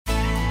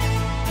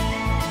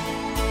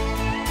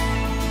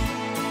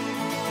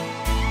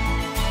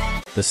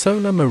The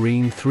Solar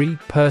Marine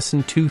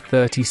 3-person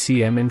 230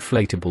 cm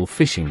inflatable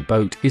fishing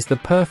boat is the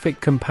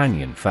perfect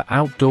companion for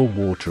outdoor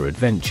water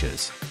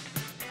adventures.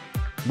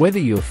 Whether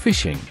you're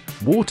fishing,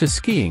 water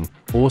skiing,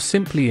 or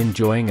simply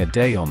enjoying a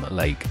day on the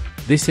lake,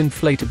 this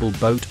inflatable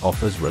boat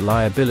offers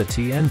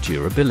reliability and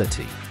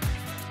durability.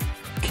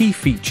 Key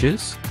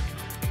features: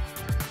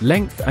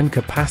 length and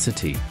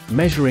capacity,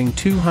 measuring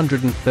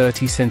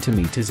 230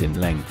 centimeters in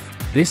length.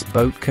 This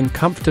boat can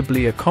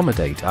comfortably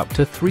accommodate up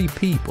to 3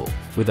 people,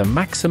 with a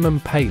maximum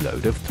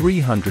payload of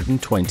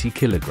 320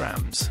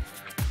 kilograms.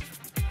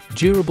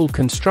 Durable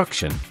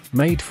construction,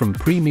 made from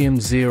premium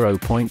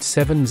 0.70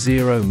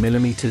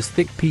 mm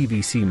thick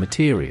PVC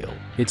material,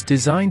 it's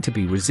designed to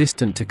be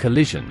resistant to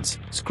collisions,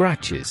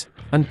 scratches,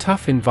 and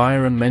tough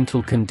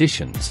environmental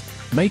conditions,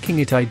 making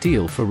it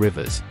ideal for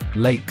rivers,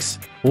 lakes,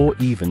 or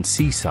even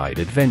seaside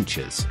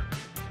adventures.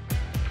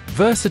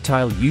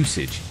 Versatile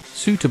usage,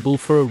 suitable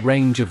for a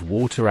range of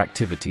water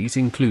activities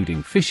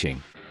including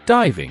fishing,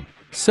 diving,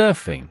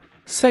 surfing,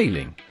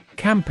 sailing,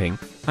 camping,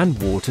 and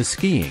water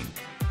skiing.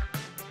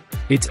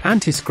 Its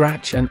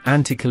anti-scratch and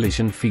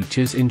anti-collision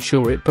features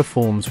ensure it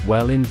performs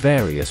well in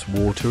various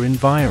water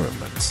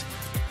environments.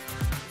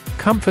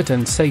 Comfort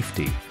and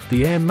safety.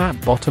 The air mat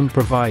bottom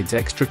provides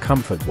extra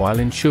comfort while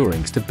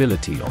ensuring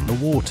stability on the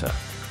water.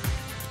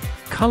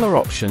 Color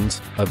options,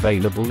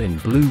 available in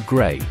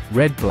blue-gray,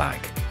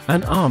 red-black,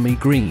 and army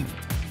green.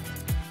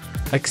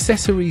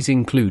 Accessories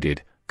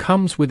included,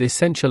 comes with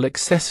essential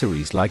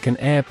accessories like an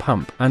air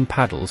pump and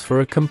paddles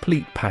for a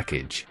complete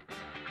package.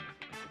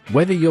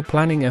 Whether you're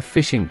planning a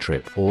fishing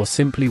trip or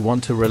simply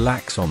want to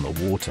relax on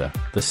the water,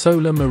 the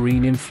Solar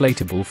Marine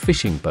Inflatable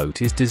Fishing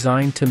Boat is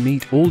designed to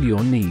meet all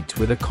your needs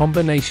with a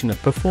combination of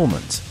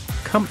performance,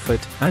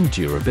 comfort, and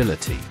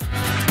durability.